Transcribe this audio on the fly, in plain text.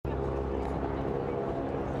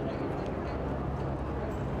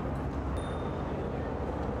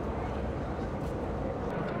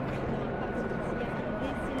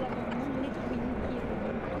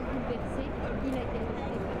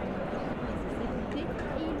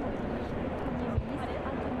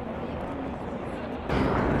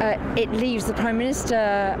It leaves the Prime Minister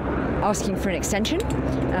asking for an extension,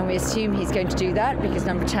 and we assume he's going to do that because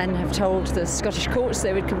Number 10 have told the Scottish courts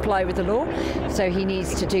they would comply with the law, so he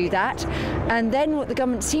needs to do that. And then what the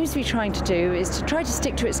government seems to be trying to do is to try to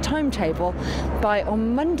stick to its timetable by,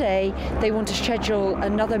 on Monday, they want to schedule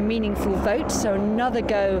another meaningful vote, so another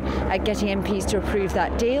go at getting MPs to approve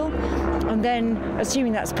that deal. And then,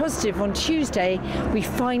 assuming that's positive, on Tuesday, we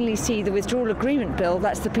finally see the withdrawal agreement bill.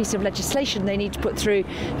 That's the piece of legislation they need to put through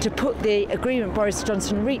to put the agreement Boris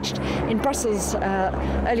Johnson reached in Brussels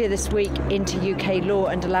earlier this week into UK law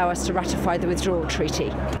and allow us to ratify the withdrawal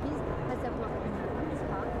treaty.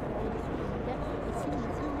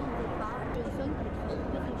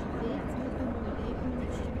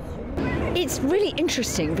 It's really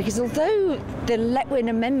interesting because although the Letwin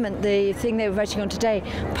amendment, the thing they were voting on today,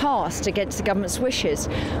 passed against the government's wishes,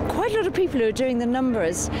 quite a lot of people who are doing the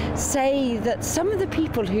numbers say that some of the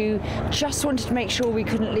people who just wanted to make sure we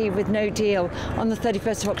couldn't leave with no deal on the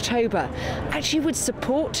 31st of October actually would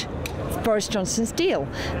support Boris Johnson's deal.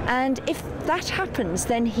 And if that happens,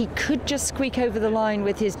 then he could just squeak over the line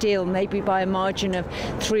with his deal, maybe by a margin of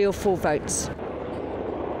 3 or 4 votes.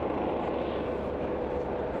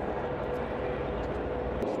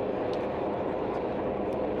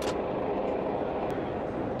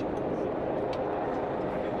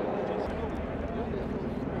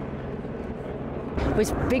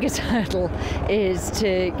 His biggest hurdle is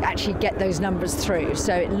to actually get those numbers through.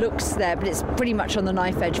 So it looks there, but it's pretty much on the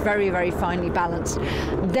knife edge, very, very finely balanced.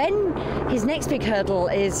 Then his next big hurdle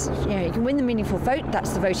is, he can win the meaningful vote,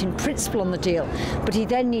 that's the vote in principle on the deal, but he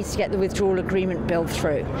then needs to get the withdrawal agreement bill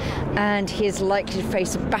through. And he is likely to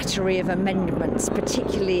face a battery of amendments,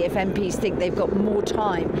 particularly if MPs think they've got more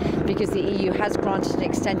time because the EU has granted an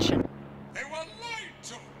extension. They were lied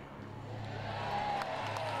to!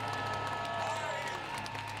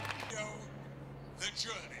 The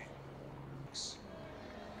journey.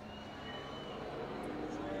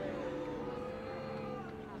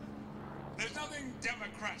 There's nothing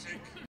democratic